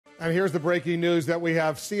And here's the breaking news that we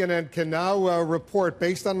have. CNN can now report,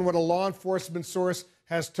 based on what a law enforcement source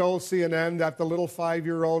has told CNN, that the little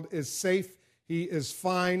 5-year-old is safe. He is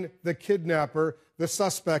fine. The kidnapper, the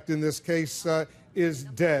suspect in this case, is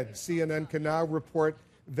dead. CNN can now report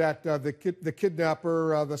that the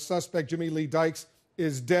kidnapper, the suspect, Jimmy Lee Dykes,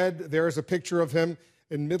 is dead. There is a picture of him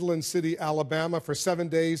in Midland City, Alabama. For 7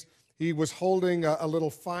 days, he was holding a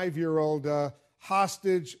little 5-year-old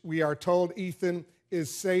hostage. We are told Ethan is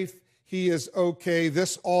safe. He is okay.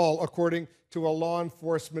 This all according to a law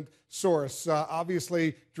enforcement source.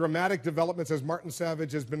 Obviously, dramatic developments, as Martin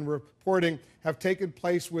Savage has been reporting, have taken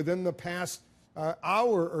place within the past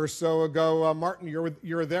hour or so ago. Martin,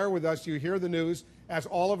 you're there with us. You hear the news, as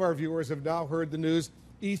all of our viewers have now heard the news.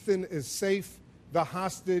 Ethan is safe. The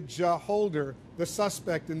hostage holder, the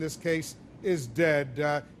suspect in this case, is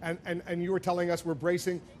dead. And you were telling us we're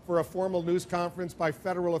bracing for a formal news conference by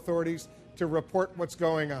federal authorities to report what's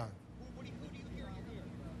going on.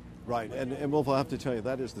 Right, and Wolf, I have to tell you,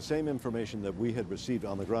 that is the same information that we had received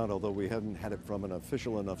on the ground, although we hadn't had it from an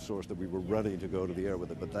official enough source that we were ready to go to the air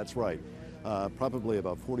with it. But that's right. Probably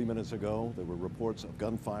about 40 minutes ago, there were reports of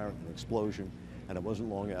gunfire and explosion, and it wasn't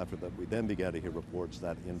long after that we then began to hear reports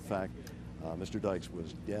that, in fact, Mr. Dykes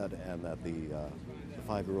was dead and that the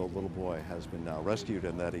 5-year-old little boy has been now rescued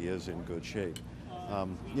and that he is in good shape.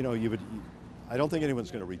 You know, I don't think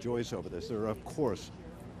anyone's going to rejoice over this. They're, of course,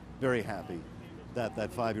 very happy that that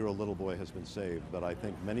 5-year-old little boy has been saved, but I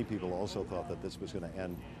think many people also thought that this was going to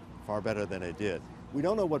end far better than it did. We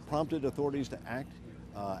don't know what prompted authorities to act,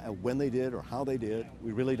 and when they did or how they did.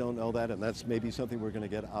 We really don't know that, and that's maybe something we're going to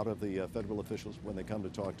get out of the federal officials when they come to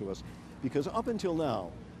talk to us, because up until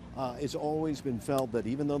now, it's always been felt that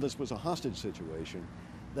even though this was a hostage situation,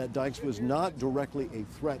 that Dykes was not directly a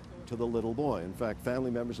threat to the little boy. In fact, family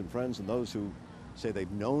members and friends and those who say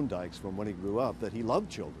they've known Dykes from when he grew up, that he loved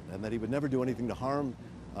children and that he would never do anything to harm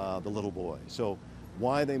the little boy. So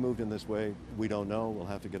why they moved in this way, we don't know. We'll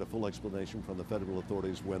have to get a full explanation from the federal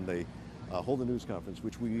authorities when they hold a news conference,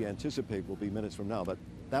 which we anticipate will be minutes from now. But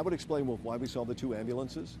that would explain why we saw the 2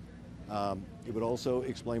 ambulances. It would also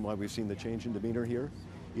explain why we've seen the change in demeanor here.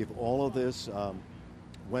 If all of this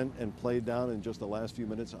went and played down in just the last few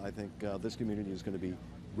minutes, I think this community is going to be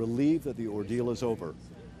relieved that the ordeal is over.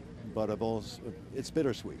 But it's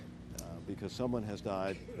bittersweet because someone has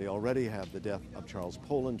died. They already have the death of Charles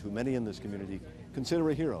Poland, who many in this community consider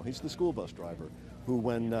a hero. He's the school bus driver who,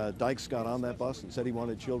 when Dykes got on that bus and said he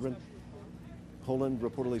wanted children, Poland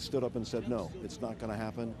reportedly stood up and said, no, it's not going to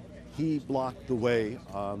happen. He blocked the way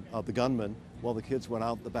of the gunman while the kids went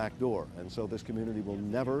out the back door. And so this community will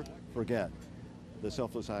never forget the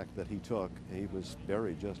selfless act that he took. He was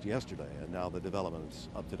buried just yesterday, and now the developments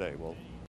of today. Well,